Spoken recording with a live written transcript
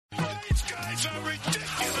guys are ridiculous.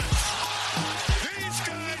 These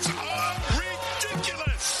guys are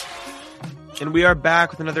ridiculous. And we are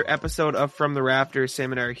back with another episode of From the Rafters.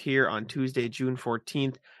 Sam and I are here on Tuesday, June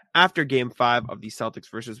 14th, after Game 5 of the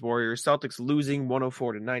Celtics versus Warriors. Celtics losing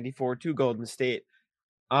 104-94 to Golden State.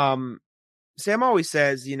 Sam always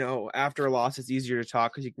says, after a loss, it's easier to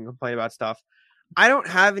talk because you can complain about stuff. I don't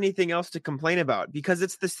have anything else to complain about because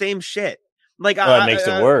it's the same shit. Like, it makes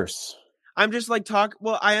it worse. I'm just like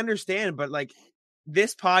well, I understand, but like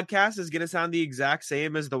this podcast is going to sound the exact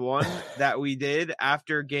same as the one that we did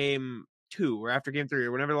after Game 2 or after Game 3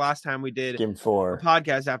 or whenever the last time we did Game 4 a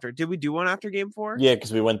podcast after. Did we do one after Game 4? Yeah,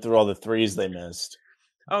 because we went through all the threes they missed.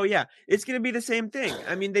 Oh, yeah. It's going to be the same thing.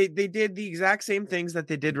 I mean, they did the exact same things that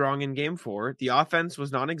they did wrong in Game 4. The offense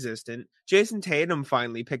was non-existent. Jason Tatum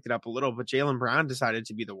finally picked it up a little, but Jaylen Brown decided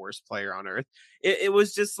to be the worst player on earth. It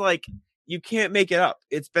was just like, you can't make it up.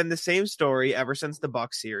 It's been the same story ever since the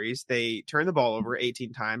Bucks series. They turned the ball over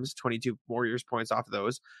 18 times, 22 Warriors points off of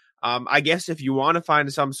those. I guess if you want to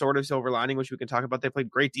find some sort of silver lining, which we can talk about, they played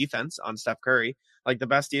great defense on Steph Curry, like the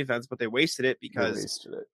best defense, but they wasted it because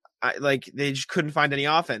they just couldn't find any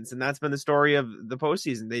offense. And that's been the story of the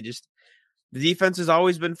postseason. The defense has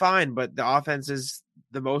always been fine, but the offense is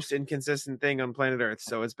the most inconsistent thing on planet Earth.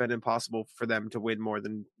 So it's been impossible for them to win more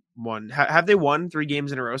than one. Have they won 3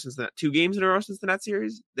 games in a row since that? 2 games in a row since the Nets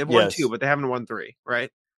series? They've won 2, but they haven't won 3,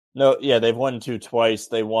 right? No, yeah, they've won 2 twice.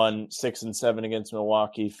 They won 6 and 7 against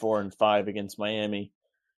Milwaukee, 4 and 5 against Miami.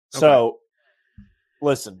 So,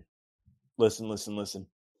 listen.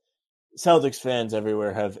 Celtics fans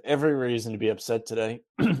everywhere have every reason to be upset today.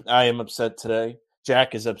 I am upset today.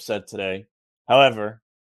 Jack is upset today. However,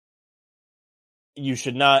 you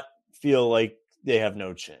should not feel like they have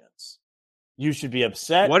no chance. You should be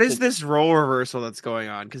upset. What is this role reversal that's going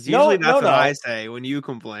on? Because usually that's what I say when you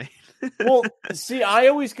complain. Well, see,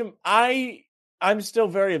 I'm still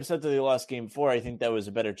very upset that they lost Game 4. I think that was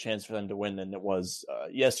a better chance for them to win than it was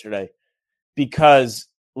yesterday. Because,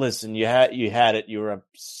 listen, you had it. You were up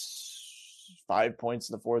 5 points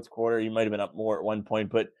in the fourth quarter. You might have been up more at one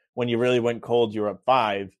point, but when you really went cold, you were up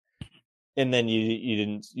 5. And then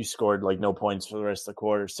you scored like no points for the rest of the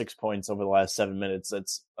quarter, 6 points over the last 7 minutes.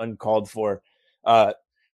 That's uncalled for.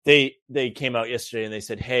 They came out yesterday and they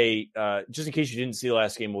said, hey, just in case you didn't see the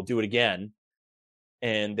last game, we'll do it again.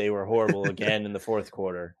 And they were horrible again in the fourth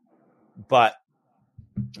quarter. But,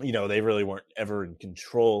 they really weren't ever in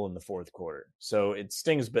control in the fourth quarter. So it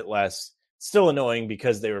stings a bit less. Still annoying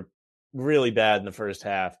because they were really bad in the first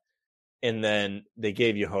half. And then they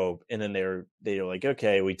gave you hope. And then they were like,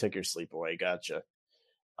 okay, we took your sleep away. Gotcha.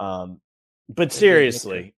 But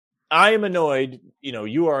seriously, I am annoyed.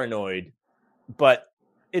 You are annoyed. But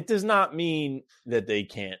it does not mean that they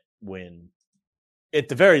can't win, at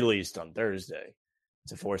the very least, on Thursday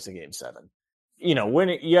to force a Game 7. You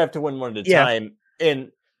have to win one at a time.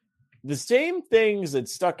 And the same things that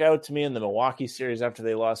stuck out to me in the Milwaukee series after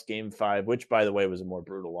they lost Game 5, which, by the way, was a more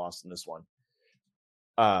brutal loss than this one.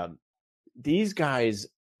 These guys,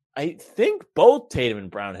 I think both Tatum and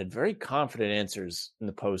Brown had very confident answers in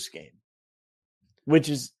the post game, which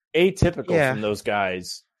is atypical from those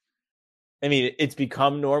guys. I mean, it's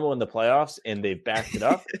become normal in the playoffs, and they've backed it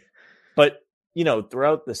up. But,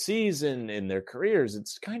 throughout the season in their careers,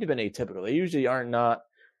 it's kind of been atypical. They usually are not,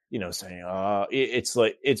 saying, it's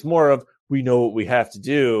like, it's more of, we know what we have to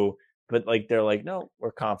do. But, like, they're like, no,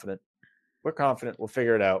 we're confident. We're confident. We'll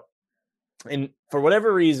figure it out. And for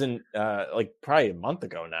whatever reason, like probably a month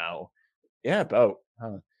ago now,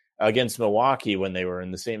 against Milwaukee when they were in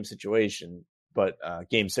the same situation, but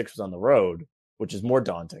Game 6 was on the road, which is more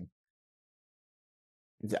daunting.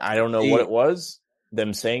 I don't know what it was.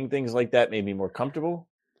 Them saying things like that made me more comfortable.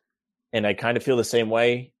 And I kind of feel the same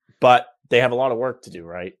way, but they have a lot of work to do,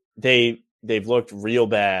 right? They've looked real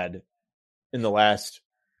bad in the last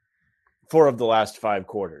 4 of the last 5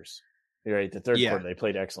 quarters. Right, the third quarter they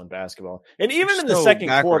played excellent basketball, and even in the second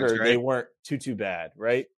quarter they weren't too bad.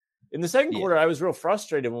 Right, in the second quarter, I was real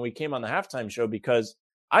frustrated when we came on the halftime show because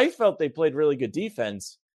I felt they played really good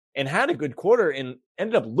defense and had a good quarter and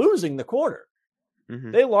ended up losing the quarter.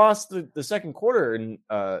 Mm-hmm. They lost the second quarter, and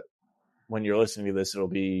when you're listening to this, it'll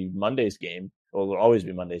be Monday's game. Well, it'll always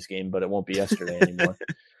be Monday's game, but it won't be yesterday anymore.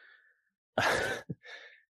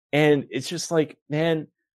 And it's just like, man,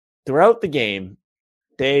 throughout the game,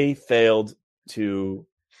 they failed to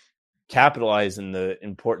capitalize in the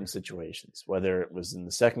important situations, whether it was in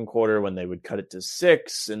the second quarter when they would cut it to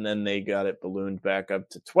 6 and then they got it ballooned back up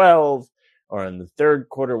to 12, or in the third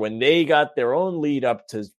quarter when they got their own lead up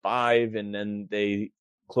to 5 and then they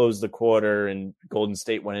closed the quarter and Golden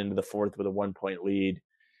State went into the fourth with a 1-point lead.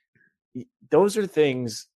 Those are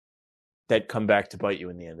things that come back to bite you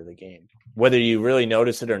in the end of the game. Whether you really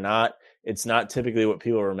notice it or not, it's not typically what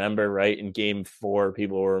people remember, right? In game 4,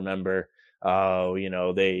 people will remember,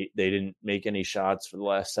 they didn't make any shots for the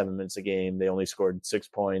last 7 minutes of game. They only scored 6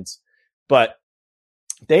 points. But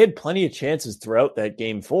they had plenty of chances throughout that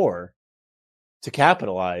game 4 to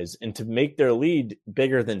capitalize and to make their lead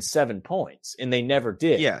bigger than 7 points. And they never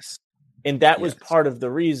did. Yes. And that was part of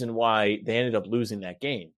the reason why they ended up losing that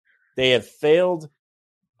game. They have failed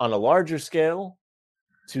on a larger scale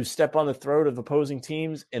to step on the throat of opposing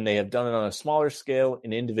teams, and they have done it on a smaller scale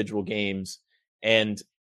in individual games. And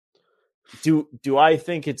do I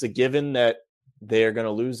think it's a given that they're going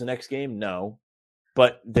to lose the next game? No.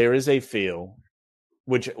 But there is a feel,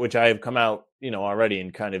 which I have come out, already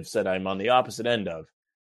and kind of said I'm on the opposite end of.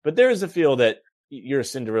 But there is a feel that you're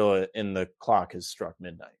Cinderella and the clock has struck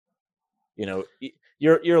midnight.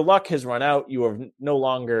 Your luck has run out. You are no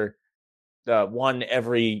longer won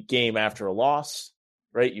every game after a loss,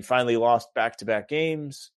 right? You finally lost back-to-back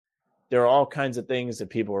games. There are all kinds of things that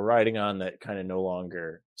people are riding on that kind of no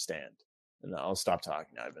longer stand. And I'll stop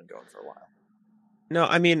talking now. I've been going for a while. No,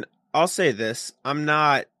 I mean, I'll say this. I'm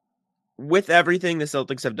not, with everything the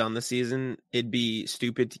Celtics have done this season, it'd be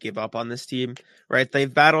stupid to give up on this team, right?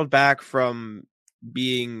 They've battled back from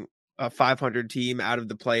being a 500 team out of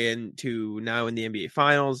the play-in to now in the NBA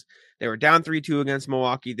Finals. They were down 3-2 against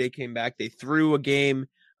Milwaukee. They came back. They threw a game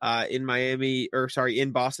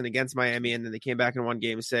in Boston against Miami, and then they came back and won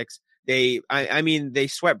Game 6. They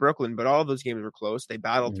swept Brooklyn, but all of those games were close. They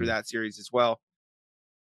battled through that series as well.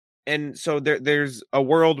 And so there's a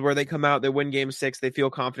world where they come out, they win Game 6, they feel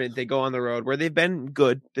confident, they go on the road where they've been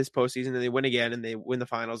good this postseason, and they win again, and they win the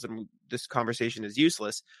finals, and this conversation is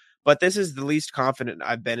useless. But this is the least confident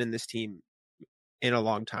I've been in this team in a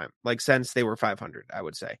long time, like since they were 500, I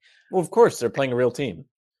would say. Well, of course, they're playing a real team.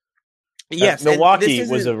 Yes, Milwaukee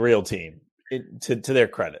was a real team. To their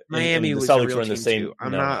credit, Miami and the was Celtics a real were in the team same. Too.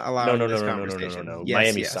 I'm not allowing this conversation. No. Yes,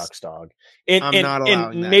 Miami yes. sucks, dog. I'm not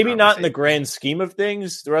allowing that. Maybe not in the grand scheme of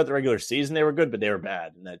things. Throughout the regular season, they were good, but they were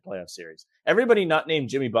bad in that playoff series. Everybody not named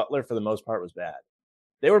Jimmy Butler for the most part was bad.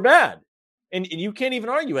 They were bad, and you can't even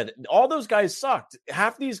argue with it. All those guys sucked.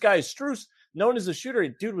 Half these guys, Strus, known as a shooter,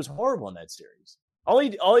 dude was horrible in that series. All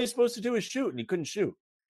he's supposed to do is shoot, and he couldn't shoot.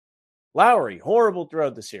 Lowry, horrible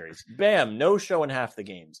throughout the series. Bam, no show in half the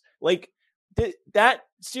games. Like, that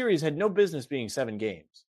series had no business being 7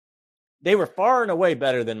 games. They were far and away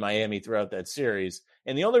better than Miami throughout that series.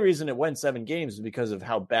 And the only reason it went 7 games is because of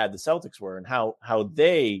how bad the Celtics were and how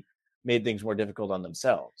they made things more difficult on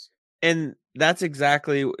themselves. And that's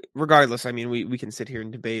exactly, regardless, I mean, we can sit here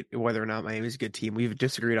and debate whether or not Miami's a good team. We've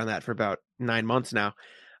disagreed on that for about 9 months now.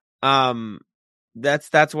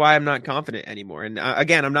 That's why I'm not confident anymore. And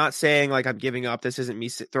again, I'm not saying like I'm giving up. This isn't me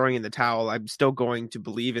throwing in the towel. I'm still going to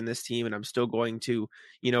believe in this team, and I'm still going to,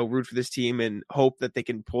 root for this team and hope that they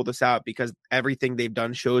can pull this out, because everything they've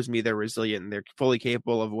done shows me they're resilient and they're fully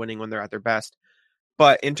capable of winning when they're at their best.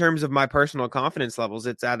 But in terms of my personal confidence levels,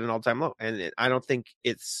 it's at an all-time low. And I don't think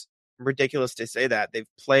it's ridiculous to say that. They've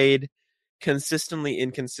played consistently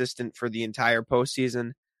inconsistent for the entire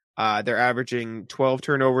postseason. They're averaging 12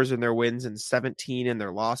 turnovers in their wins and 17 in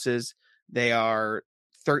their losses. They are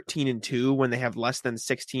 13-2 when they have less than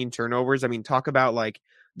 16 turnovers. I mean, talk about like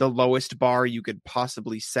the lowest bar you could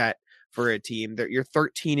possibly set for a team. You're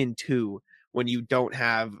 13-2 when you don't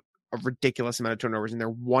have a ridiculous amount of turnovers, and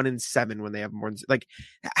they're 1-7 when they have more. Like,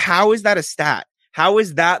 how is that a stat? How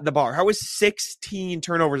is that the bar? How is 16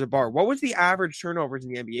 turnovers a bar? What was the average turnovers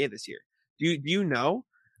in the NBA this year? Do you know?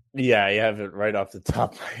 Yeah, I have it right off the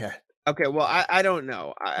top of my head. Okay, well, I don't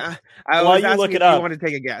know. While you look it up, you want to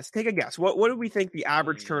take a guess. Take a guess. What do we think the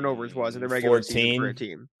average turnovers was in the regular season for a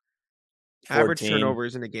team? 14. Average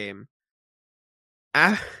turnovers in a game.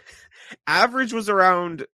 Average was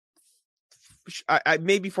around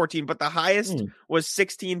maybe 14, but the highest was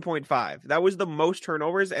 16.5. That was the most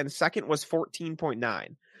turnovers, and second was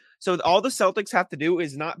 14.9. So all the Celtics have to do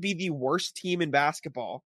is not be the worst team in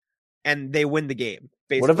basketball, and they win the game.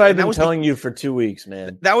 Basically. What have I been telling you for 2 weeks,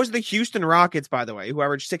 man? That was the Houston Rockets, by the way, who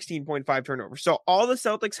averaged 16.5 turnovers. So all the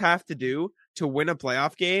Celtics have to do to win a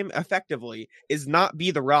playoff game effectively is not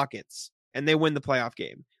be the Rockets, and they win the playoff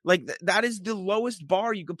game. Like, that is the lowest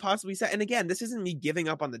bar you could possibly set. And again, this isn't me giving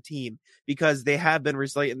up on the team, because they have been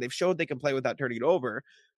resilient and they've showed they can play without turning it over.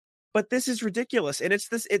 But this is ridiculous. And it's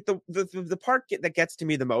the part that gets to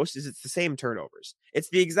me the most is it's the same turnovers. It's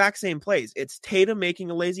the exact same plays. It's Tatum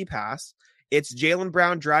making a lazy pass. It's Jaylen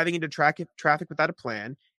Brown driving into traffic without a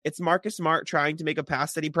plan. It's Marcus Smart trying to make a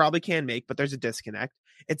pass that he probably can make, but there's a disconnect.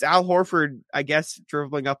 It's Al Horford, I guess,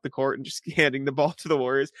 dribbling up the court and just handing the ball to the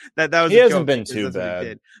Warriors. That was He a hasn't joke been because too that's what he bad.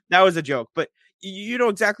 did. That was a joke, but you know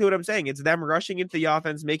exactly what I'm saying. It's them rushing into the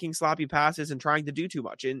offense, making sloppy passes, and trying to do too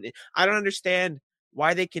much. And I don't understand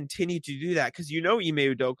why they continue to do that, because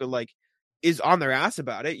Ime Udoka is on their ass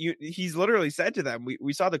about it. He's literally said to them,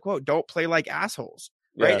 we saw the quote, "Don't play like assholes,"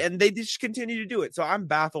 right? Yeah. And they just continue to do it. So I'm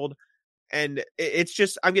baffled. And it's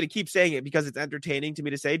just, I'm going to keep saying it because it's entertaining to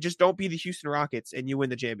me to say, just don't be the Houston Rockets and you win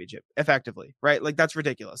the championship effectively, right? Like, that's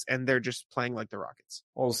ridiculous. And they're just playing like the Rockets.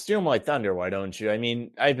 Well, steal my thunder, why don't you? I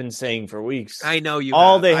mean, I've been saying for weeks. I know you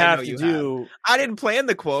all have. they I have know to you do. have. I didn't plan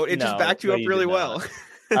the quote. It just backed you up you really did well.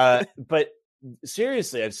 But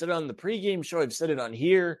seriously, I've said it on the pregame show. I've said it on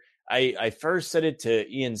here. I first said it to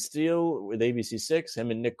Ian Steele with ABC6. Him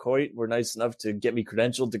and Nick Coit were nice enough to get me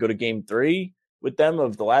credentialed to go to Game 3 with them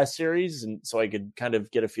of the last series, and so I could kind of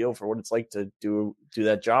get a feel for what it's like to do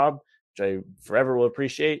that job, which I forever will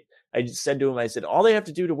appreciate. I just said to him, I said, all they have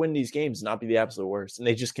to do to win these games is not be the absolute worst, and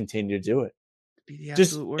they just continue to do it. Be the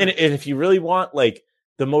absolute worst. And if you really want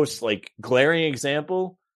the most glaring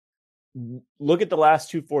example, look at the last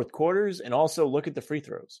 2 fourth quarters and also look at the free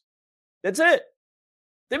throws. That's it.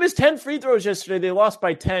 They missed 10 free throws yesterday. They lost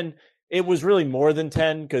by 10. It was really more than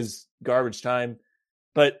 10 because garbage time.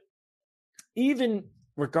 But even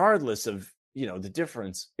regardless of, the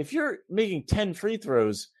difference, if you're making 10 free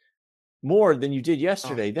throws more than you did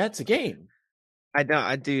yesterday, that's a game. I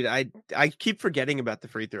know, dude. I keep forgetting about the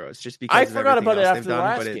free throws just because I forgot about it after the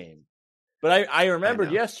last game. But I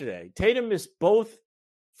remembered yesterday. Tatum missed both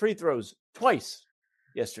free throws twice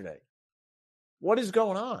yesterday. What is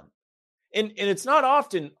going on? And it's not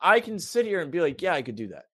often I can sit here and be like, yeah, I could do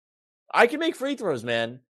that. I can make free throws,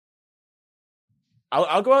 man.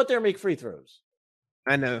 I'll go out there and make free throws.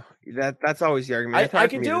 I know that's always the argument. I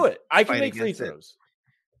can do it. I can make free throws.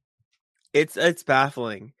 It's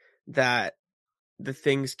baffling that the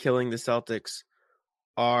things killing the Celtics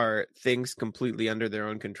are things completely under their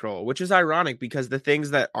own control, which is ironic because the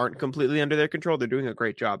things that aren't completely under their control, they're doing a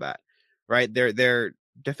great job at, right? They're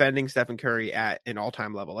defending Stephen Curry at an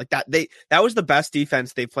all-time level. Like that was the best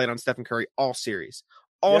defense they've played on Stephen Curry all series.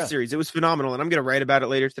 Series. It was phenomenal. And I'm going to write about it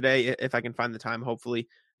later today if I can find the time, hopefully,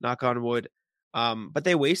 knock on wood. But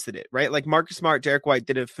they wasted it, right? Like Marcus Smart, Derek White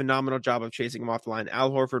did a phenomenal job of chasing him off the line.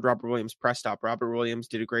 Al Horford, Robert Williams, press stop. Robert Williams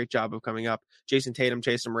did a great job of coming up. Jason Tatum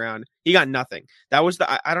chased him around. He got nothing. That was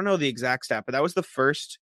I don't know the exact stat, but that was the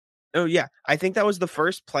first. Oh yeah, I think that was the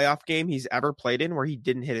first playoff game he's ever played in where he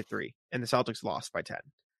didn't hit a three, and the Celtics lost by 10.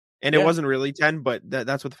 And it wasn't really 10, but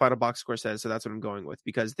that's what the final box score says. So that's what I'm going with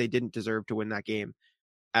because they didn't deserve to win that game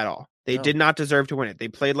at all. They did not deserve to win it. They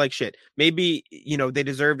played like shit. Maybe, they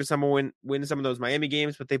deserved to win some of those Miami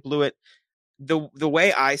games, but they blew it. The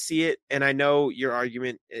way I see it, and I know your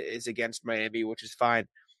argument is against Miami, which is fine.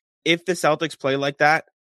 If the Celtics play like that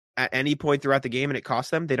at any point throughout the game and it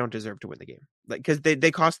costs them, they don't deserve to win the game. Because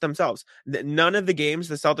they cost themselves. None of the games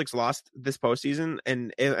the Celtics lost this postseason,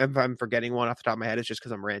 and if I'm forgetting one off the top of my head, it's just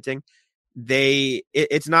because I'm ranting.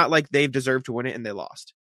 It's not like they've deserved to win it and they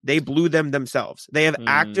lost. They blew them themselves. They have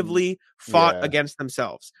actively fought against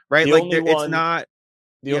themselves, right? The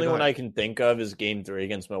only one I can think of is Game 3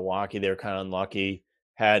 against Milwaukee. They were kind of unlucky.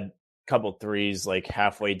 Had a couple threes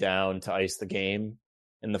halfway down to ice the game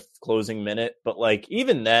in the closing minute. But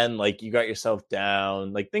even then, you got yourself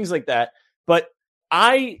down, things like that. But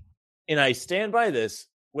I stand by this.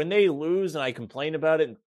 When they lose and I complain about it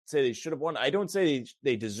and say they should have won, I don't say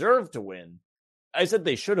they deserve to win. I said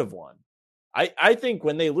they should have won. I think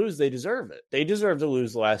when they lose, they deserve it. They deserve to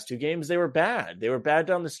lose the last 2 games. They were bad. They were bad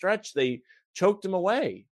down the stretch. They choked them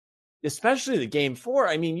away, especially the Game 4.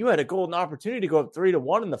 I mean, you had a golden opportunity to go up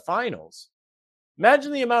 3-1 in the finals.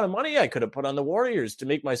 Imagine the amount of money I could have put on the Warriors to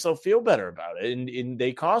make myself feel better about it. And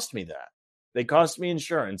they cost me that. They cost me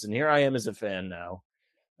insurance. And here I am as a fan now,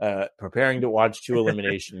 preparing to watch 2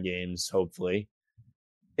 elimination games, hopefully.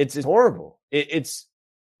 It's horrible.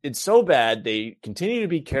 It's so bad. They continue to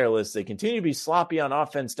be careless. They continue to be sloppy on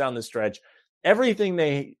offense down the stretch. Everything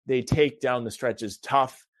they take down the stretch is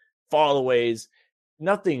tough, fallaways.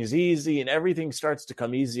 Nothing's easy, and everything starts to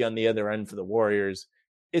come easy on the other end for the Warriors.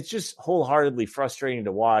 It's just wholeheartedly frustrating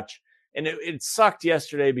to watch. And it sucked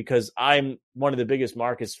yesterday because I'm one of the biggest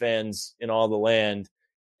Marcus fans in all the land.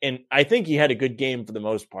 And I think he had a good game for the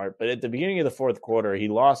most part. But at the beginning of the fourth quarter, he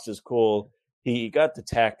lost his cool. He got the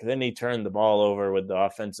tech, then he turned the ball over with the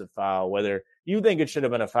offensive foul. Whether you think it should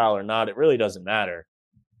have been a foul or not, it really doesn't matter.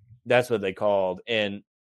 That's what they called. And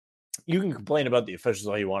you can complain about the officials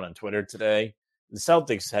all you want on Twitter today. The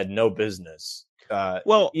Celtics had no business.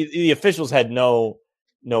 The officials had no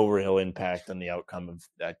no real impact on the outcome of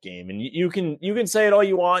that game. And you can say it all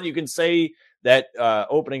you want. You can say that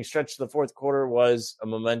opening stretch of the fourth quarter was a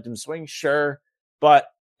momentum swing, sure. But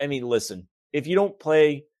I mean, listen, if you don't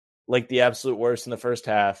play like the absolute worst in the first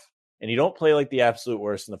half and you don't play like the absolute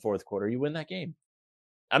worst in the fourth quarter, you win that game.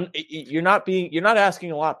 You're not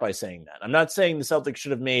asking a lot by saying that. I'm not saying the Celtics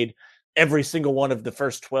should have made every single one of the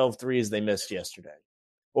first 12 threes they missed yesterday,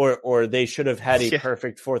 or they should have had a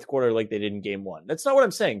perfect fourth quarter like they did in game one. That's not what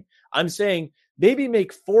I'm saying. I'm saying maybe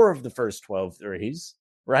make 4 of the first 12 threes,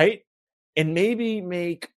 right? And maybe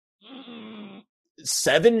make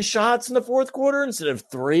 7 shots in the fourth quarter instead of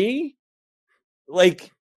 3.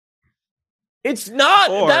 Like, it's not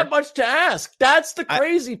that much to ask. That's the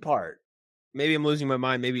crazy part. Maybe I'm losing my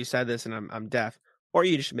mind. Maybe you said this and I'm deaf. Or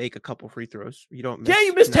you just make a couple free throws. You don't miss. Yeah,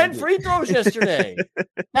 you missed 10 free throws yesterday.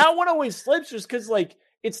 That one always slips just because, like,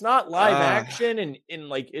 it's not live action and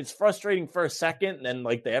like it's frustrating for a second and then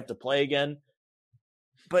like they have to play again.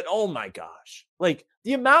 But oh my gosh, like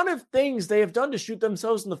the amount of things they have done to shoot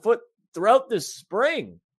themselves in the foot throughout this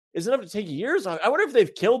spring is enough to take years. I wonder if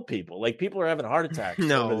they've killed people. Like people are having heart attacks.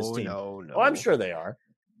 No. Oh, I'm sure they are.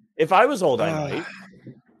 If I was old, I might.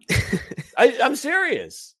 I'm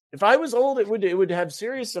serious. If I was old, it would have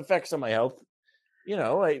serious effects on my health. You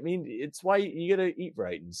know, I mean, it's why you got to eat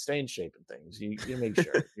right and stay in shape and things. You make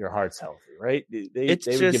sure your heart's healthy, right? They would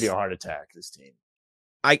give you a heart attack, this team.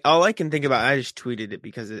 All I can think about, I just tweeted it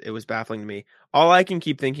because it was baffling to me. All I can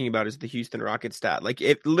keep thinking about is the Houston Rockets stat. Like,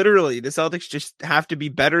 if literally the Celtics just have to be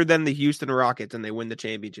better than the Houston Rockets and they win the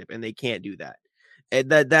championship, and they can't do that.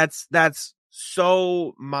 That's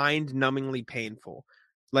so mind-numbingly painful.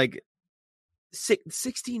 Like,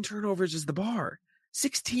 16 turnovers is the bar.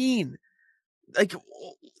 16. Like,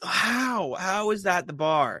 how is that the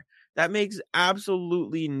bar? That makes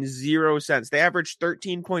absolutely zero sense. They averaged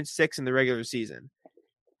 13.6 in the regular season,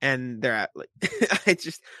 and they're at like,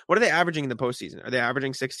 what are they averaging in the postseason? Are they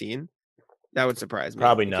averaging 16? That would surprise me.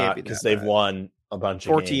 Probably not, because they've won a bunch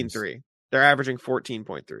of games. 14-3. They're averaging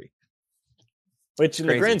 14.3. Which in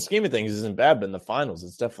the grand scheme of things isn't bad, but in the finals,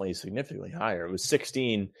 it's definitely significantly higher. It was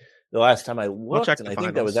 16 the last time I looked, and I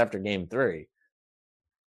think that was after game 3.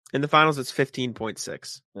 In the finals, it's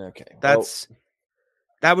 15.6. Okay.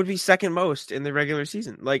 That would be second most in the regular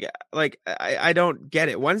season. Like I don't get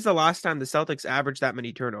it. When's the last time the Celtics averaged that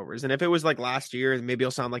many turnovers? And if it was like last year, maybe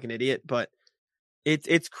I'll sound like an idiot, but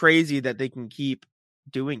it's crazy that they can keep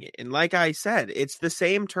doing it. And like I said, it's the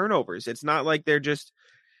same turnovers. It's not like they're just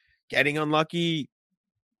getting unlucky.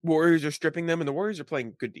 Warriors are stripping them, and the Warriors are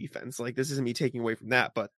playing good defense. Like, this isn't me taking away from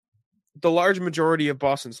that, but the large majority of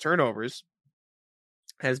Boston's turnovers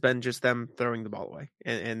has been just them throwing the ball away.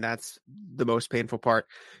 And that's the most painful part.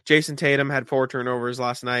 Jason Tatum had 4 turnovers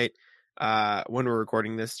last night. When we're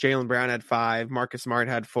recording this, Jaylen Brown had 5, Marcus Smart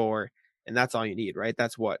had 4, and that's all you need, right?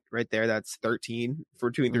 That's what right there. That's 13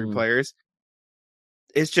 for 2 and 3 players.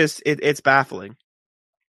 It's just, it's baffling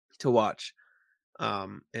to watch.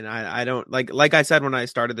 And I don't like I said, when I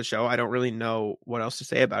started the show, I don't really know what else to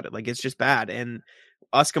say about it. Like, it's just bad. And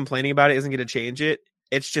us complaining about it isn't going to change it.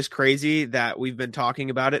 It's just crazy that we've been talking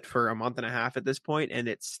about it for a month and a half at this point, and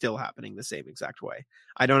it's still happening the same exact way.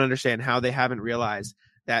 I don't understand how they haven't realized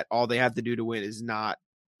that all they have to do to win is not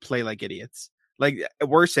play like idiots. Like,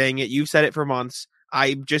 we're saying it. You've said it for months.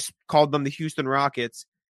 I just called them the Houston Rockets,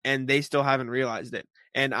 and they still haven't realized it.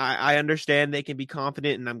 And I understand they can be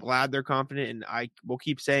confident, and I'm glad they're confident, and I will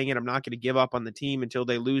keep saying it. I'm not going to give up on the team until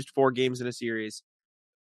they lose 4 games in a series.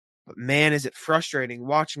 But man, is it frustrating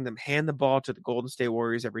watching them hand the ball to the Golden State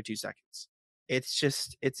Warriors every 2 seconds. It's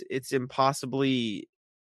just, it's impossible to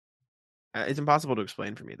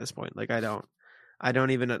explain for me at this point. Like, I don't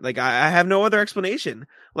even, like, I have no other explanation.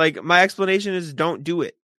 Like, my explanation is don't do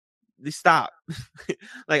it. They stop.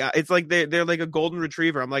 Like, it's like they're like a golden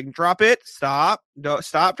retriever. I'm like, drop it, stop, don't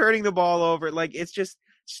stop turning the ball over. Like, it's just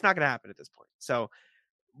not gonna happen at this point. So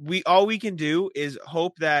all we can do is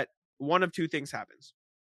hope that one of 2 things happens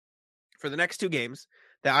for the next 2 games.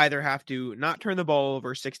 They either have to not turn the ball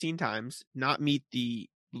over 16 times, not meet the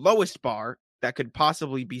lowest bar that could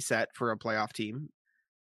possibly be set for a playoff team,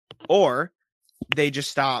 or they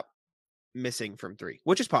just stop missing from 3,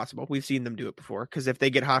 which is possible. We've seen them do it before, because if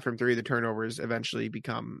they get hot from 3, the turnovers eventually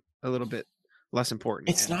become a little bit less important.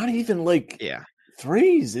 It's not even like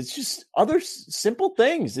threes. It's just other simple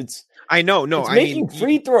things. I know. No, it's making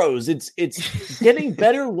free throws. It's getting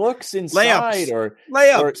better looks inside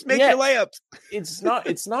layups. Make your layups.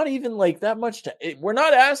 It's not even like that much. We're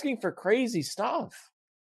not asking for crazy stuff.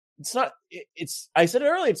 It's not. I said it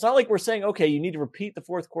earlier. It's not like we're saying, okay, you need to repeat the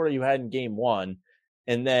fourth quarter you had in game 1,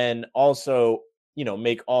 and then also,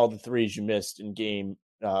 make all the threes you missed in game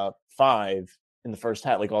 5 in the first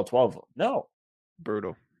half, like all 12 of them. No.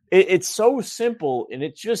 Brutal. It's so simple, and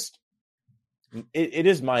it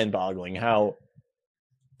is mind-boggling how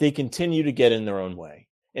they continue to get in their own way.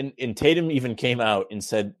 And Tatum even came out and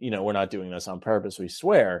said, we're not doing this on purpose, we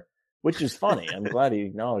swear, which is funny. I'm glad he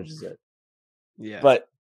acknowledges it. Yeah. But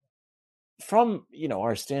from,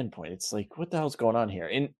 our standpoint, it's like, what the hell's going on here?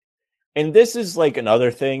 And this is like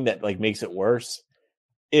another thing that like makes it worse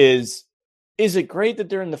is it great that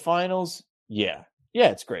they're in the finals? Yeah.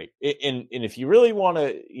 Yeah, it's great. And if you really want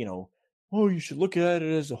to, you should look at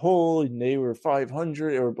it as a whole, and they were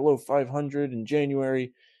 500 or below 500 in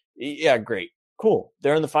January. Yeah, great. Cool.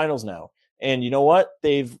 They're in the finals now. And you know what?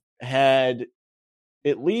 They've had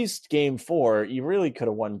at least game 4. You really could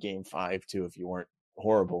have won game 5 too if you weren't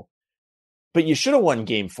horrible. But you should have won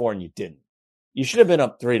game 4 and you didn't. You should have been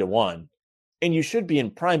up 3-1. And you should be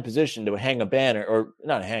in prime position to hang a banner, or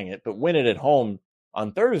not hang it, but win it at home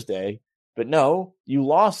on Thursday. But no, you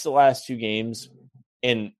lost the last 2 games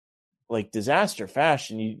in like disaster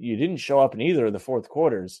fashion. You didn't show up in either of the fourth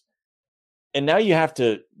quarters. And now you have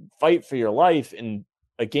to fight for your life in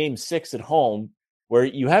a game 6 at home where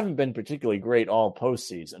you haven't been particularly great all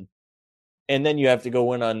postseason. And then you have to go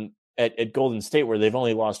win at Golden State, where they've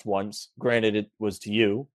only lost once. Granted, it was to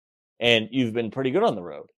you, and you've been pretty good on the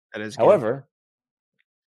road. That is However,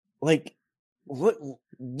 like,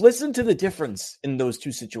 listen to the difference in those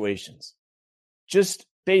two situations. Just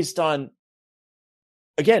based on,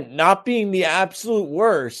 again, not being the absolute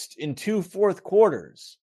worst in 2 fourth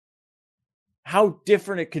quarters, how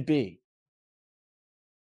different it could be.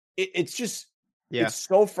 It's just, it's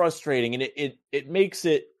so frustrating, and it makes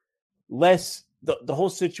it less, the whole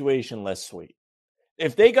situation less sweet.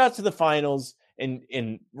 If they got to the finals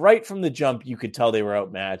and right from the jump, you could tell they were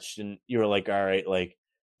outmatched, and you were like, all right, like,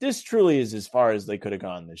 this truly is as far as they could have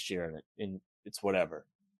gone this year, and it's whatever.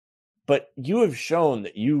 But you have shown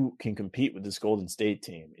that you can compete with this Golden State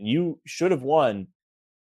team, and you should have won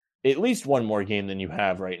at least one more game than you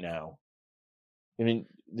have right now. I mean,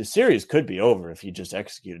 the series could be over if you just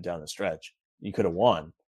executed down the stretch. You could have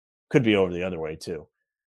won. Could be over the other way too.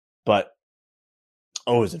 But,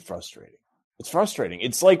 is it frustrating? It's frustrating.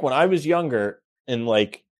 It's like when I was younger and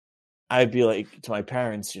like, I'd be like to my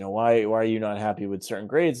parents, why are you not happy with certain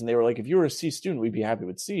grades? And they were like, if you were a C student, we'd be happy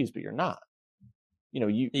with C's, but you're not.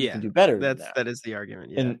 You can do better than that. That is the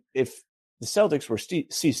argument. Yeah. And if the Celtics were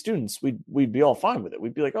C students, we'd be all fine with it.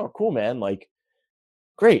 We'd be like, oh, cool, man. Like,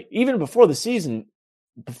 great. Even before the season,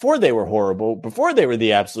 before they were horrible, before they were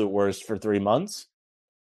the absolute worst for 3 months,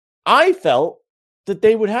 I felt that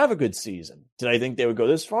they would have a good season. Did I think they would go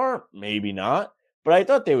this far? Maybe not. But I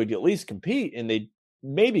thought they would at least compete, and they'd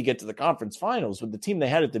maybe get to the conference finals with the team they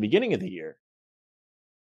had at the beginning of the year.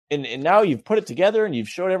 And now you've put it together, and you've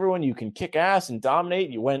showed everyone you can kick ass and dominate.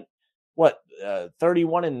 You went,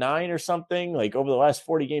 31-9 or something, like over the last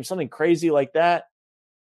 40 games, something crazy like that.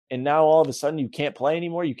 And now all of a sudden you can't play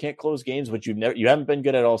anymore. You can't close games, which you haven't been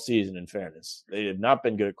good at all season. In fairness, they have not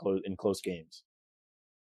been good at close games.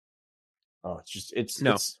 Oh,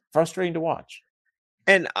 it's frustrating to watch.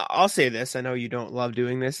 And I'll say this: I know you don't love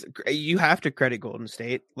doing this. You have to credit Golden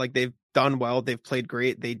State. Like, they've done well. They've played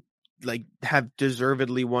great. They have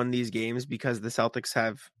deservedly won these games because the Celtics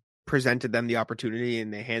have presented them the opportunity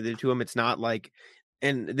and they handed it to them. It's not like.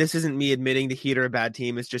 And this isn't me admitting the Heat are a bad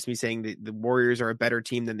team. It's just me saying that the Warriors are a better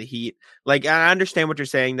team than the Heat. Like, I understand what you're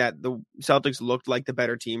saying, that the Celtics looked like the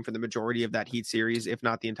better team for the majority of that Heat series, if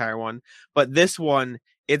not the entire one. But this one,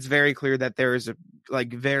 it's very clear that there is a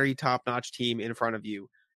very top-notch team in front of you,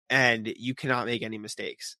 and you cannot make any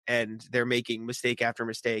mistakes. And they're making mistake after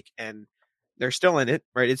mistake, and they're still in it,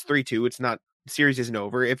 right? It's 3-2. It's not, the series isn't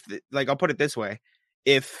over. I'll put it this way.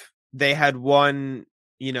 If they had won,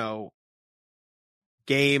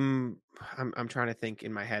 game, I'm trying to think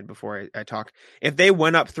in my head before I talk. If they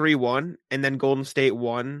went up 3-1 and then Golden State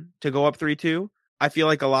won to go up 3-2, I feel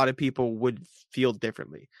like a lot of people would feel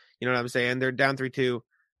differently. You know what I'm saying? They're down 3-2.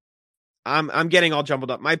 I'm getting all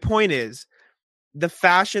jumbled up. My point is, the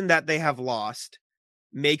fashion that they have lost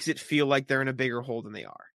makes it feel like they're in a bigger hole than they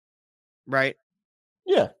are. Right?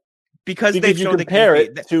 Yeah. Because they've shown to compare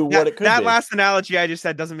it to what it could be. That last analogy I just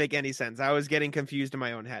said doesn't make any sense. I was getting confused in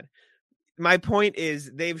my own head. My point is,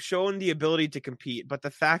 they've shown the ability to compete, but the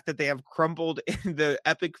fact that they have crumbled in the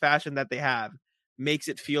epic fashion that they have makes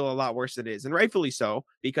it feel a lot worse than it is. And rightfully so,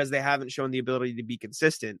 because they haven't shown the ability to be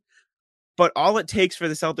consistent. But all it takes for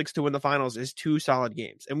the Celtics to win the finals is 2 solid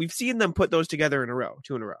games. And we've seen them put those together in a row,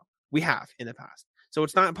 2 in a row. We have in the past. So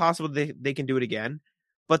it's not impossible they can do it again.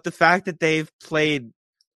 But the fact that they've played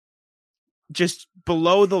just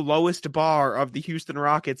below the lowest bar of the Houston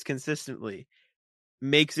Rockets consistently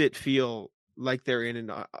makes it feel like they're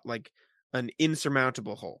in an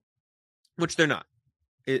insurmountable hole, which they're not.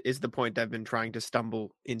 Is the point I've been trying to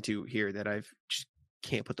stumble into here that I've just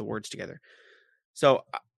can't put the words together. So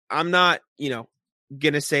I'm not,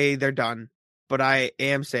 gonna say they're done, but I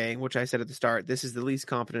am saying, which I said at the start, this is the least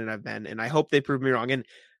confident I've been, and I hope they prove me wrong. And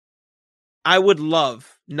I would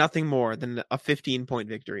love nothing more than a 15-point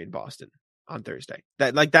victory in Boston on Thursday.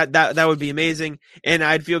 That would be amazing, and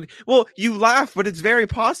I'd feel well. You laugh, but it's very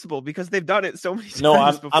possible because they've done it so many times.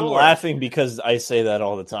 No, before. I'm laughing because I say that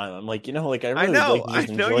all the time. I'm like, I really like to just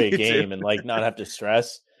enjoy a game and like not have to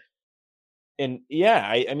stress. And yeah,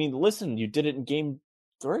 I mean, listen, you did it in game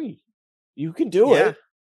 3. You can do it.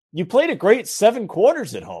 You played a great 7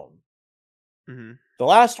 quarters at home. Mm-hmm. The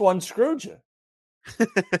last one screwed you.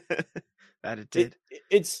 That it did.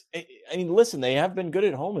 I mean, listen, they have been good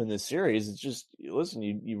at home in this series. It's just, listen,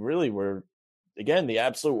 you really were, again, the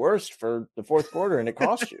absolute worst for the fourth quarter, and it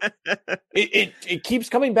cost you. It keeps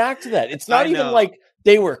coming back to that. It's not even like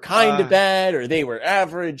they were kind of bad or they were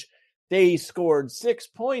average. They scored 6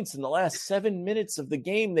 points in the last 7 minutes of the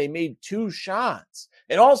game. They made 2 shots.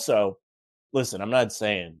 And also, listen, I'm not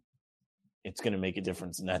saying it's going to make a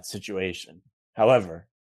difference in that situation. However,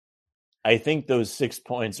 I think those 6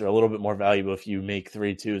 points are a little bit more valuable if you make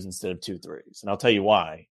 3 twos instead of 2 threes. And I'll tell you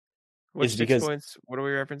why. Which 6 points? What are we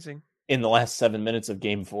referencing? In the last 7 minutes of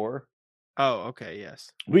game 4. Oh, okay.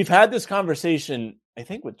 Yes. We've had this conversation, I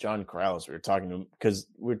think, with John Corrales. We were talking to him because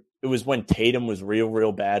it was when Tatum was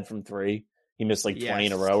real bad from 3. He missed like 20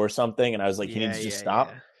 in a row or something. And I was like, he needs to just stop.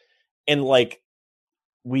 Yeah. And like,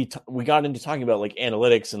 we got into talking about like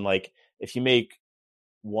analytics and like, if you make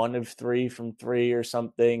 1 of 3 from 3 or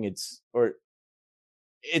something, it's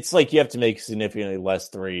like you have to make significantly less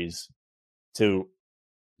threes to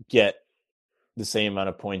get the same amount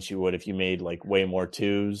of points you would if you made like way more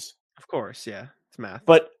 2s. Of course, yeah, it's math.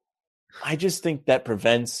 But I just think that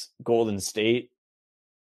prevents Golden State.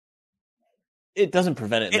 It doesn't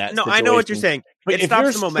prevent it in that situation. I know what you're saying. But it if stops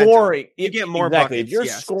you're the momentum. Scoring, you get more buckets. If you're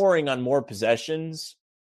scoring on more possessions,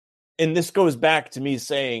 and this goes back to me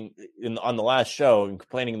saying on the last show and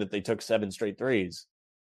complaining that they took 7 straight threes.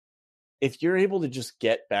 If you're able to just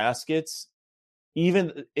get baskets,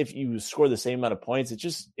 even if you score the same amount of points,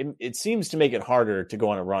 it seems to make it harder to go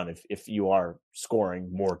on a run if you are scoring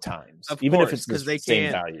more times, even if it's the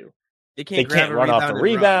same value. They can't run off the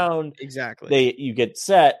rebound. Exactly. You get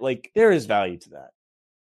set. Like, there is value to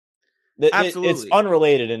that. Absolutely. It's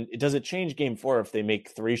unrelated. And does it change game 4 if they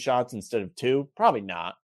make 3 shots instead of 2? Probably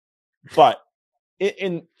not. But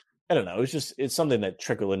I don't know. It's something that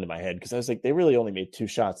trickled into my head because I was like, they really only made 2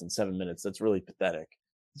 shots in 7 minutes. That's really pathetic.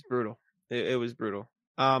 It's brutal. It was brutal.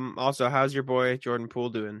 Also, how's your boy Jordan Poole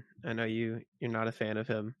doing? I know you're not a fan of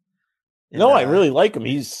him. And, I really like him.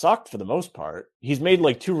 He's sucked for the most part. He's made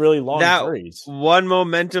like 2 really long threes. One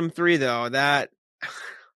momentum 3 though. That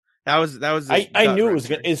was. I knew it was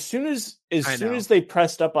going. As soon as they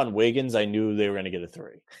pressed up on Wiggins, I knew they were going to get a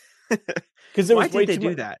 3. Because why did they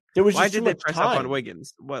do that? Why did they press up on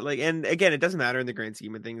Wiggins? And again, it doesn't matter in the grand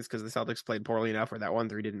scheme of things because the Celtics played poorly enough where that 1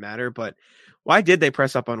 3 didn't matter. But why did they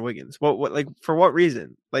press up on Wiggins? What like for what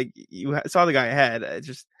reason? Like you saw the guy ahead. It's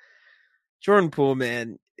just Jordan Poole,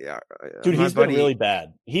 man. Dude, he's been really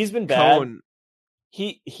bad. He's been bad.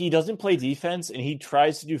 He doesn't play defense and he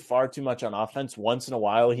tries to do far too much on offense. Once in a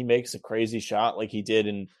while, he makes a crazy shot like he did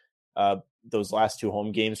in those last 2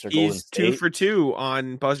 home games for Golden State. He's 2 for 2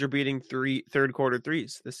 on buzzer beating third quarter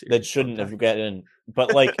threes this year. That shouldn't have gotten in.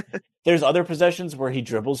 But like, there's other possessions where he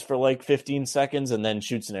dribbles for like 15 seconds and then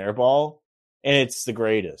shoots an air ball, and it's the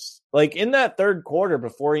greatest. Like in that third quarter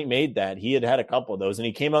before he made that, he had a couple of those, and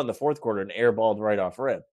he came out in the fourth quarter and airballed right off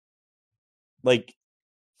rip. Like,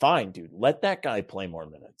 fine, dude, let that guy play more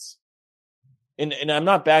minutes. And I'm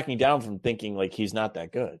not backing down from thinking like he's not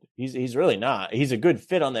that good. He's really not. He's a good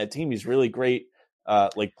fit on that team. He's really great,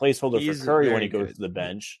 like placeholder for Curry when he goes to the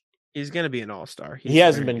bench. He's going to be an all-star. He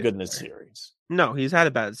hasn't been good in this series. No, he's had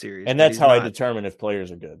a bad series. And that's how I determine if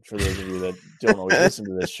players are good. For those of you that don't always listen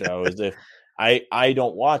to this show, is if I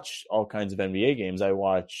don't watch all kinds of NBA games. I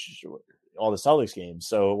watch all the Celtics games.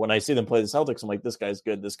 So when I see them play the Celtics, I'm like, this guy's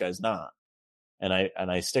good, this guy's not. And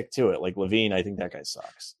I stick to it. Like Levine, I think that guy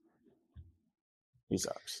sucks. He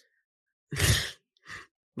sucks.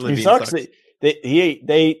 He sucks.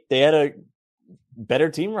 They had a better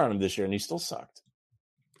team around him this year, and he still sucked.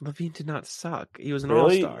 Levine did not suck. He was an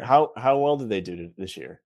all-star. How well did they do this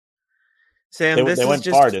year? Sam, they went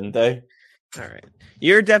far, didn't they? All right.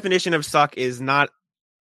 Your definition of suck is not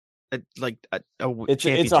it's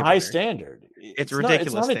a high standard. It's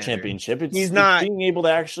ridiculous. It's not a championship. It's being able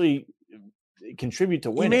to actually contribute to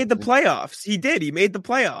He winning. made the playoffs. He did. He made the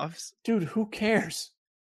playoffs. Dude, who cares?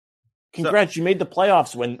 Congrats, you made the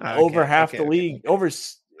playoffs when over half the league, over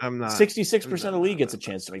 66% of the league gets a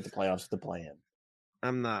chance to make the playoffs with the play-in.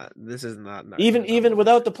 I'm not. This is not. Even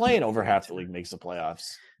without the play-in, over half the league makes the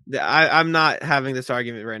playoffs. I'm not having this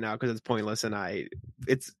argument right now because it's pointless and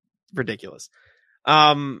it's ridiculous.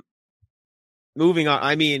 Moving on.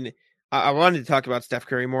 I mean, I wanted to talk about Steph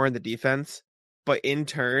Curry more in the defense, but in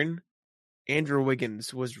turn, Andrew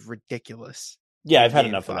Wiggins was ridiculous. Yeah, I've had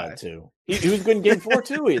enough of that too. He was good in game 4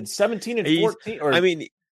 too. He had 17 and 14. Or I mean,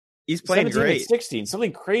 he's playing 17 great. and 16,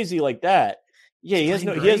 something crazy like that. Yeah, he has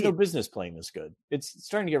no business playing this good. It's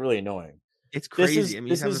starting to get really annoying. It's crazy.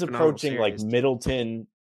 This is approaching like Middleton,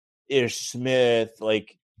 Ish Smith.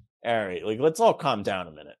 Like, all right, like let's all calm down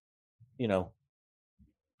a minute. You know,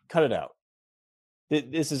 cut it out.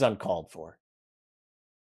 This is uncalled for.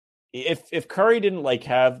 If Curry didn't like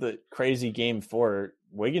have the crazy game 4,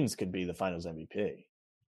 Wiggins could be the Finals MVP.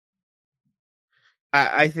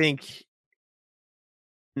 I think.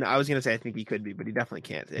 No, I was going to say I think he could be, but he definitely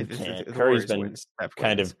can't. If Curry's been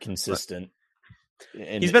kind of consistent.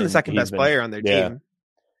 He's been the second best player on their team.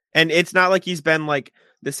 And it's not like he's been like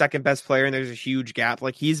the second best player and there's a huge gap.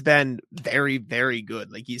 Like he's been very, very good.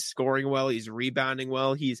 Like he's scoring well. He's rebounding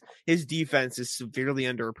well. His defense is severely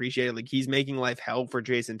underappreciated. Like he's making life hell for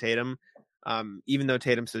Jason Tatum. Even though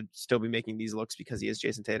Tatum should still be making these looks because he is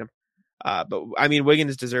Jason Tatum. But I mean,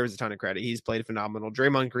 Wiggins deserves a ton of credit. He's played phenomenal.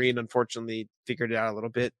 Draymond Green, unfortunately, figured it out a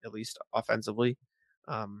little bit, at least offensively.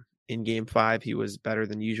 In game 5, he was better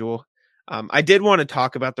than usual. I did want to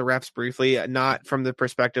talk about the refs briefly, not from the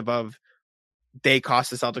perspective of they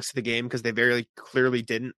cost the Celtics the game because they very clearly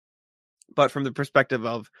didn't, but from the perspective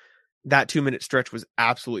of that 2-minute stretch was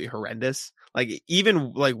absolutely horrendous. Like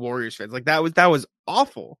even like Warriors fans, like that was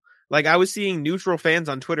awful. Like I was seeing neutral fans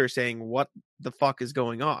on Twitter saying, "What the fuck is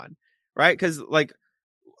going on?" Right? Because like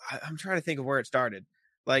I'm trying to think of where it started.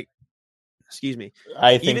 Like, excuse me.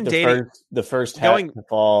 I think the first half of the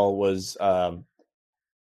fall was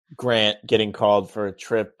Grant getting called for a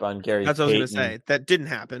trip on Gary Payton. That's what I was going to say. That didn't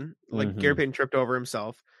happen. Like Gary Payton tripped over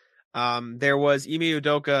himself. There was Ime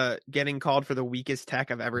Udoka getting called for the weakest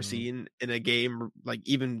tech I've ever seen in a game. Like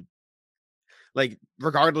even like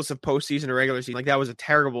regardless of postseason or regular season, like that was a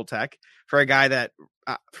terrible tech for a guy that,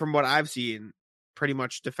 from what I've seen, pretty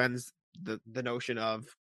much defends the notion of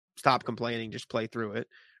stop complaining, just play through it.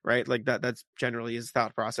 Right. Like that's generally his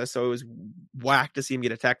thought process. So it was whack to see him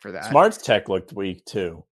get a tech for that. Smart's tech looked weak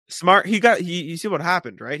too. Smart, you see what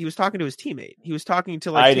happened, right? He was talking to his teammate. He was talking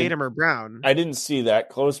to like Tatum or Brown. I didn't see that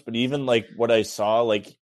close, but even like what I saw,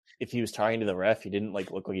 like if he was talking to the ref, he didn't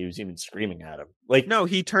like look like he was even screaming at him. Like no,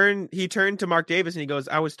 he turned to Mark Davis and he goes,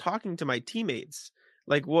 "I was talking to my teammates.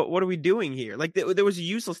 Like what are we doing here?" Like there was a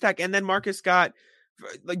useless tech, and then Marcus got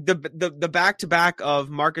like the back-to-back of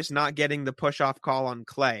Marcus not getting the push-off call on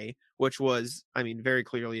Clay, which was, I mean, very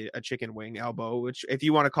clearly a chicken wing elbow, which if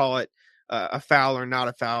you want to call it a foul or not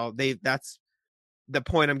a foul, that's the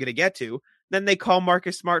point I'm going to get to. Then they call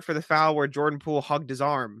Marcus Smart for the foul where Jordan Poole hugged his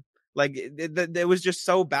arm. Like it was just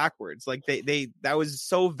so backwards. Like that was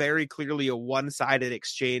so very clearly a one-sided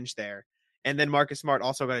exchange there. And then Marcus Smart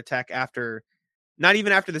also got a tech not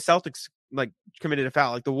even after the Celtics like committed a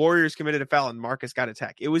foul. Like the Warriors committed a foul and Marcus got a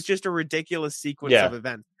tech. It was just a ridiculous sequence of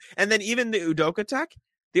events. And then even the Udoka tech,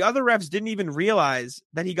 the other refs didn't even realize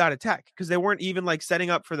that he got a tech because they weren't even like setting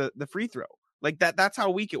up for the free throw. Like that's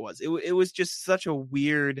how weak it was. It was just such a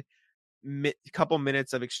weird couple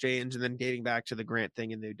minutes of exchange and then dating back to the Grant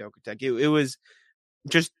thing in the Udoka tech. It was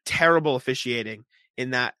just terrible officiating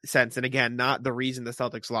in that sense. And again, not the reason the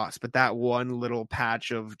Celtics lost, but that one little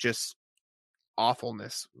patch of just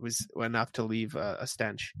awfulness was enough to leave a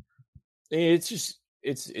stench. It's just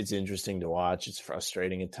it's interesting to watch. It's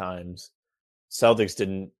frustrating at times. Celtics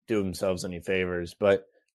didn't do themselves any favors, but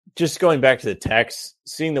just going back to the text,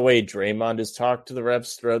 seeing the way Draymond has talked to the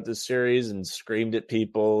refs throughout this series and screamed at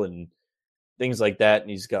people and things like that, and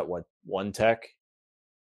he's got one tech.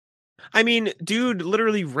 I mean, dude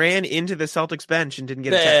literally ran into the Celtics bench and didn't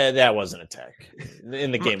get a tech. That wasn't a tech.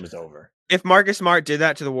 And the game was over. If Marcus Smart did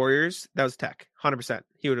that to the Warriors, that was tech. 100%.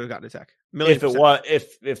 He would have gotten a tech.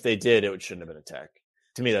 If they did, it shouldn't have been a tech.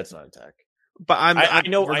 To me, that's not a tech. But I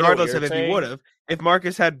know, regardless of if he would have, if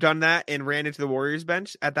Marcus had done that and ran into the Warriors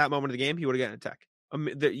bench at that moment of the game, he would have gotten a tech.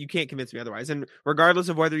 You can't convince me otherwise. And regardless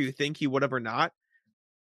of whether you think he would have or not,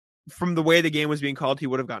 from the way the game was being called, he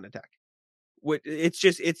would have gotten a tech.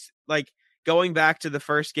 It's like going back to the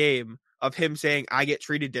first game of him saying, "I get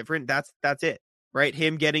treated different." That's it, right?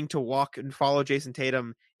 Him getting to walk and follow Jason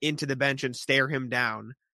Tatum into the bench and stare him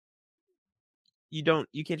down. you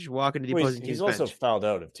can't just walk into the Well, opposing team's he's also bench. fouled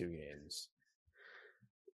out of 2 games.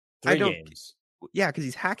 I 3 don't- games. Yeah, because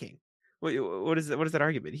he's hacking. What is that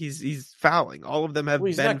argument? He's fouling. All of them have Well,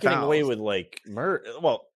 he's been not getting fouls. away with like murder.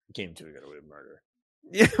 Well, game 2 he got away with murder.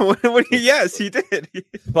 Yeah, yes, he did.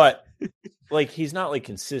 But like he's not like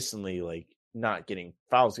consistently like not getting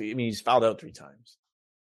fouls. I mean, he's fouled out 3 times.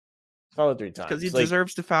 Fouled out 3 times Because he like,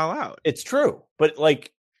 deserves to foul out. It's true, but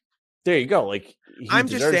like, there you go. Like he I'm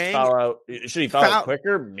just deserves to saying, foul out. Should he foul out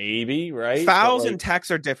quicker? Maybe, right? Fouls But, like, and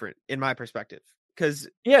techs are different in my perspective. Because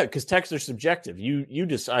techs are subjective. You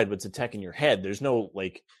decide what's a tech in your head. There's no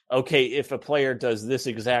like, okay, if a player does this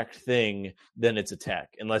exact thing, then it's a tech,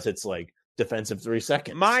 unless it's like defensive 3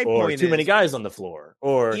 seconds, My or point too many is, guys on the floor,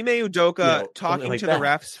 or Ime Udoka talking like to that. the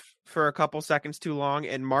refs for a couple seconds too long,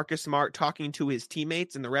 and Marcus Smart talking to his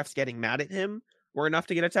teammates, and the refs getting mad at him were enough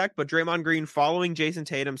to get a tech. But Draymond Green following Jason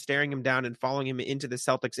Tatum, staring him down, and following him into the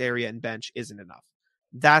Celtics area and bench isn't enough.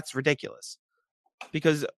 That's ridiculous.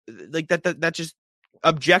 Because like that just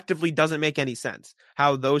objectively doesn't make any sense.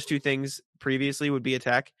 How those 2 things previously would be a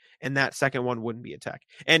tech, and that second one wouldn't be a tech.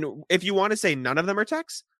 And if you want to say none of them are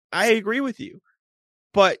techs, I agree with you.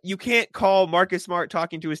 But you can't call Marcus Smart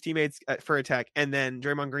talking to his teammates for a tech, and then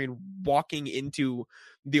Draymond Green walking into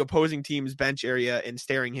the opposing team's bench area and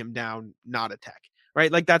staring him down not a tech,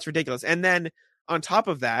 right? Like, that's ridiculous. And then on top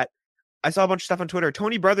of that, I saw a bunch of stuff on Twitter.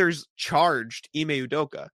 Tony Brothers charged Ime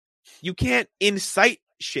Udoka. You can't incite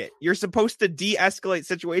shit. You're supposed to de-escalate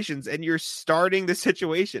situations, and you're starting the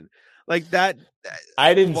situation like that.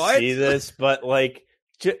 I didn't see this, but like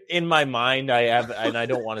in my mind, I have, and I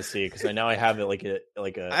don't want to see it because I know I have it like a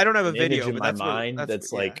I don't have a video in but my mind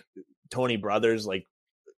that's like Tony Brothers like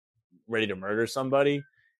ready to murder somebody,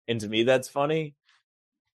 and to me that's funny.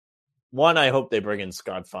 One, I hope they bring in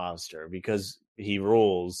Scott Foster because he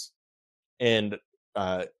rules, and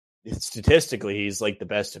statistically he's like the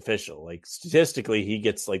best official. Like statistically, he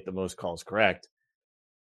gets like the most calls correct.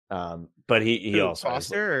 But he also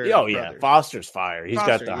Foster. Brothers? Foster's fire. He's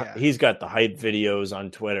got the hype videos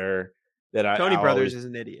on Twitter that Tony Brothers is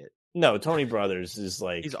an idiot. No, Tony Brothers is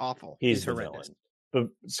like he's awful. He's the horrendous. Villain.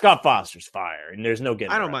 But Scott Foster's fire, and there's no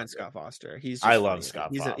getting. I don't mind Scott Foster. I love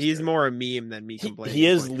Scott Foster. He's more a meme than me complaining. He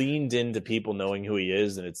has leaned into people knowing who he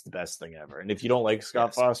is, and it's the best thing ever. And if you don't like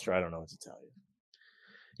Scott Foster, I don't know what to tell you.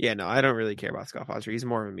 Yeah, no, I don't really care about Scott Foster. He's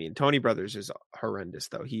more of a meme. Tony Brothers is horrendous,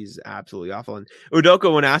 though. He's absolutely awful. And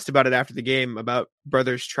Udoka, when asked about it after the game, about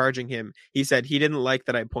Brothers charging him, he said he didn't like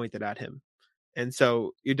that I pointed at him. And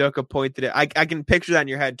so Udoka pointed it. I can picture that in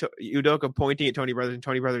your head. Udoka pointing at Tony Brothers and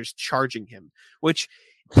Tony Brothers charging him, which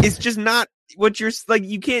is just not what you're like.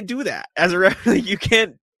 You can't do that as a ref. Like, you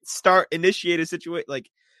can't initiate a situation. Like,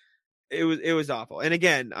 it was awful. And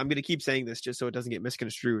again, I'm going to keep saying this just so it doesn't get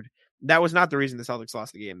misconstrued. That was not the reason the Celtics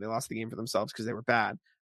lost the game. They lost the game for themselves because they were bad.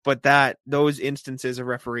 But those instances of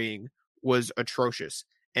refereeing was atrocious.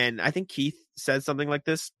 And I think Keith said something like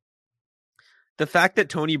this. The fact that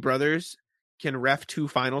Tony Brothers can ref 2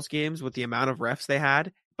 finals games with the amount of refs they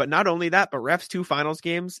had, but not only that, but refs 2 finals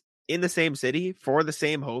games in the same city for the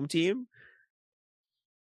same home team.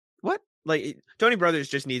 What? Like, Tony Brothers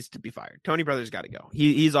just needs to be fired. Tony Brothers got to go.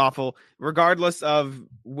 He's awful, regardless of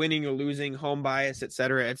winning or losing, home bias, et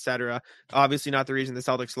cetera, et cetera. Obviously not the reason the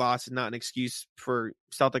Celtics lost, and not an excuse for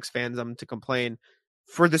Celtics fans to complain.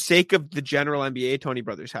 For the sake of the general NBA, Tony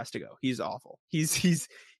Brothers has to go. He's awful. He's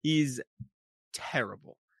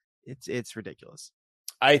terrible. It's ridiculous.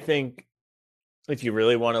 I think if you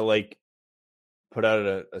really want to like put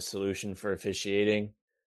out a solution for officiating,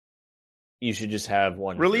 you should just have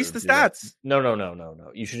one release the stats.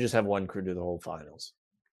 No. You should just have one crew do the whole finals.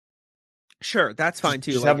 Sure, that's fine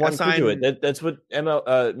too. Just have one crew do it. That's what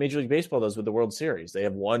Major League Baseball does with the World Series. They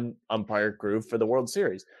have one umpire crew for the World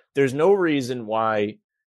Series. There's no reason why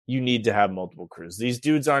you need to have multiple crews. These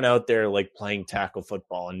dudes aren't out there like playing tackle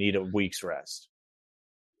football and need a week's rest.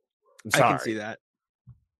 I can see that.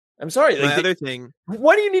 I'm sorry. My other thing.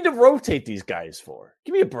 What do you need to rotate these guys for?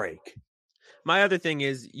 Give me a break. My other thing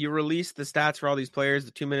is you release the stats for all these players,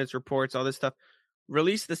 the 2 minutes reports, all this stuff.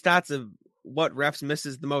 Release the stats of what refs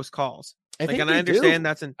misses the most calls. I understand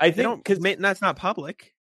that's that's not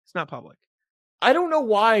public. It's not public. I don't know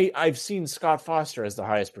why I've seen Scott Foster as the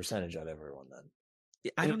highest percentage out of everyone.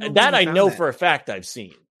 Then I don't know that I know for a fact. I've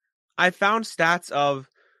seen. I found stats of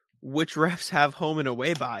which refs have home and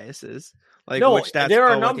away biases. Like, no, which stats there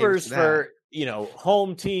are numbers for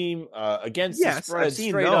home team against the spread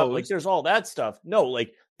straight up. Like, there's all that stuff. No,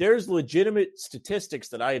 like, there's legitimate statistics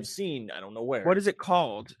that I have seen. I don't know where. What is it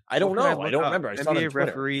called? I don't know. I don't remember. I saw it on Twitter.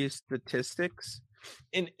 Referee statistics.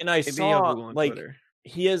 And I saw like Twitter.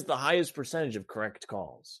 He has the highest percentage of correct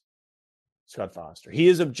calls. Scott Foster. He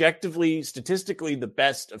is objectively, statistically the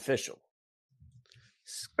best official.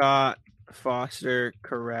 Scott Foster,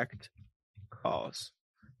 correct calls.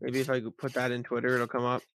 Maybe if I could put that in Twitter, it'll come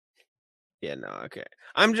up. Yeah, no, okay.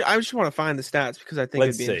 I just want to find the stats because I think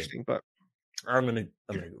it'd be interesting. But I'm gonna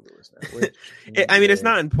Google this now. I mean, it's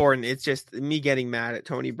not important. It's just me getting mad at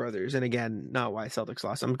Tony Brothers, and again, not why Celtics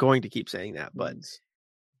lost. I'm going to keep saying that, but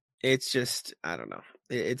it's just I don't know.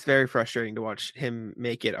 It's very frustrating to watch him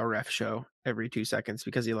make it a ref show every 2 seconds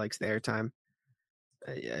because he likes the airtime.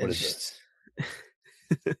 What is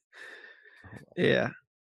this? Yeah,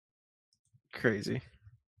 crazy.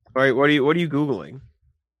 All right, what are you Googling?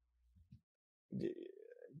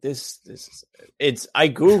 This is it's. I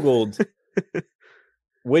Googled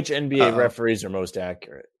which NBA referees are most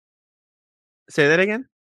accurate. Say that again.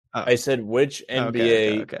 I said which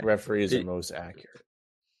NBA referees are most accurate.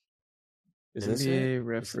 Is this NBA it?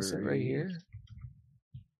 referee Is this it right here?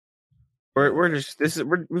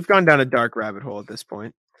 We've gone down a dark rabbit hole at this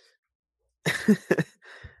point.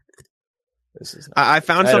 This is. I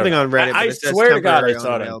found something on Reddit. I swear to God, I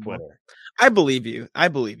saw it on Twitter. I believe you.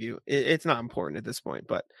 It's not important at this point,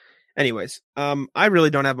 but anyways, I really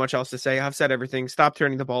don't have much else to say. I've said everything. Stop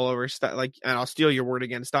turning the ball over. And I'll steal your word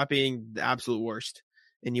again. Stop being the absolute worst,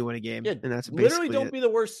 and you win a game. Yeah, and that's literally basically don't be the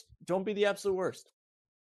worst. Don't be the absolute worst.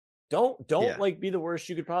 Don't be the worst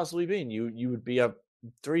you could possibly be, and you would be up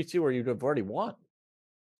 3-2, or you'd have already won.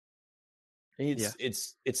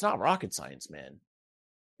 It's not rocket science, man.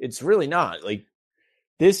 It's really not. Like,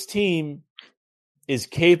 this team is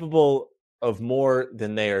capable of more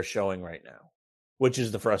than they are showing right now, which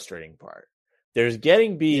is the frustrating part. There's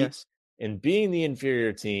getting beat and being the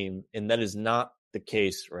inferior team, and that is not the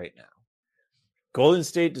case right now. Golden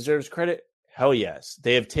State deserves credit. Hell yes.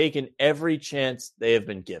 They have taken every chance they have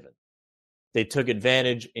been given. They took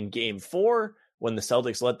advantage in Game 4 when the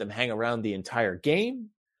Celtics let them hang around the entire game.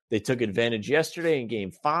 They took advantage yesterday in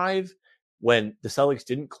Game 5 when the Celtics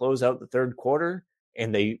didn't close out the third quarter,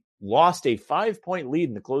 and they lost a 5-point lead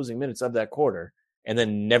in the closing minutes of that quarter and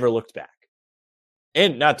then never looked back.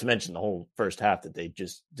 And not to mention the whole first half that they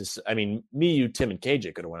just me, you, Tim, and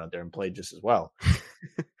KJ could have went out there and played just as well.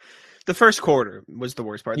 The first quarter was the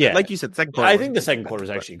worst part. Yeah. Like you said, the second quarter. I think the second quarter was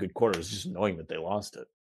actually a good quarter. It was just annoying that they lost it.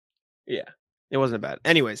 Yeah. It wasn't bad.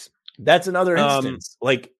 Anyways. That's another instance.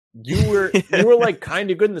 Like, you were like kind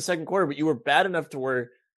of good in the second quarter, but you were bad enough to where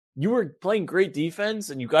you were playing great defense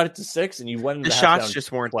and you got it to 6 and you went into the shots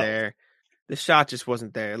just weren't 12. There. The shot just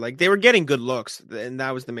wasn't there. Like, they were getting good looks, and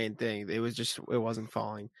that was the main thing. It wasn't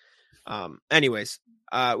falling. Anyways,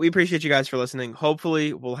 we appreciate you guys for listening.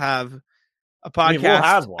 Hopefully we'll have a podcast we'll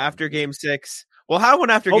have one after Game 6. We'll have one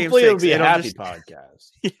after Hopefully Game 6. It'll be a happy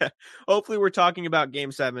podcast. Yeah. Hopefully we're talking about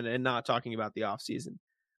Game 7 and not talking about the offseason.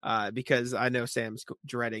 Because I know Sam's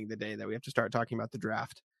dreading the day that we have to start talking about the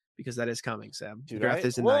draft, because that is coming, Sam. Dude, the draft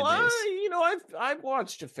is in 9 days. I've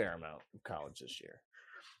watched a fair amount of college this year.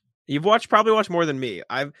 You've probably watched more than me.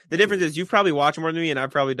 The difference is you've probably watched more than me, and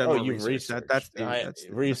I've probably done more research. That's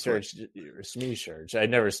research. Research. I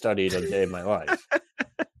never studied a day of my life.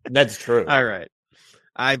 That's true. All right,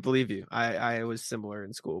 I believe you. I was similar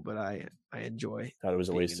in school, but I enjoy. Thought it was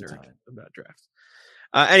a waste of time about drafts.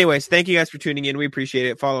 Anyways, thank you guys for tuning in. We appreciate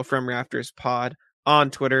it. Follow From Rafters Pod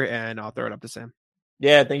on Twitter, and I'll throw it up to Sam.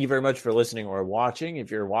 Yeah, thank you very much for listening or watching.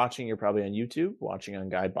 If you're watching, you're probably on YouTube, watching on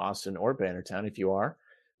Guide Boston or Bannertown. If you are,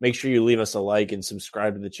 make sure you leave us a like and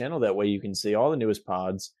subscribe to the channel. That way you can see all the newest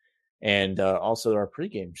pods, and also our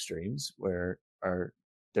pregame streams where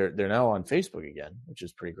they're now on Facebook again, which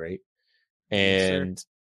is pretty great. And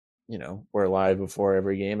we're live before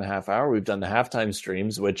every game, a half hour. We've done the halftime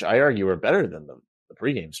streams, which I argue are better than the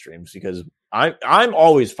pregame streams, because I'm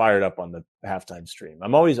always fired up on the halftime stream.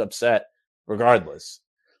 I'm always upset regardless.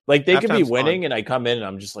 Like, they could be winning and I come in and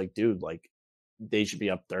I'm just like, dude, like, they should be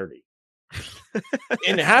up 30.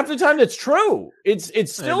 And half the time that's true. It's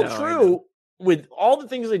still true with all the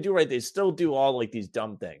things they do right. They still do all like these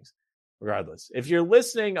dumb things regardless. If you're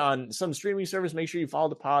listening on some streaming service, make sure you follow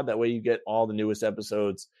the pod. That way you get all the newest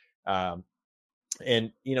episodes.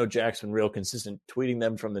 And, Jack's been real consistent tweeting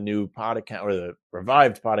them from the new pod account, or the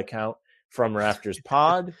revived pod account, From Rafters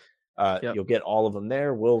Pod. Yep. You'll get all of them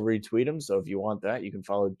there. We'll retweet them. So if you want that, you can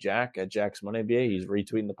follow Jack at Jack's Money NBA. He's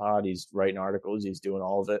retweeting the pod. He's writing articles. He's doing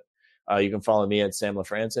all of it. You can follow me at Sam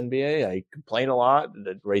LaFrance NBA. I complain a lot,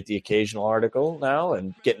 write the occasional article now,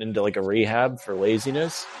 and getting into like a rehab for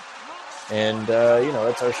laziness. And,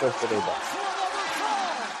 that's our show for today.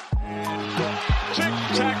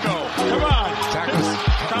 Tic-tac-toe.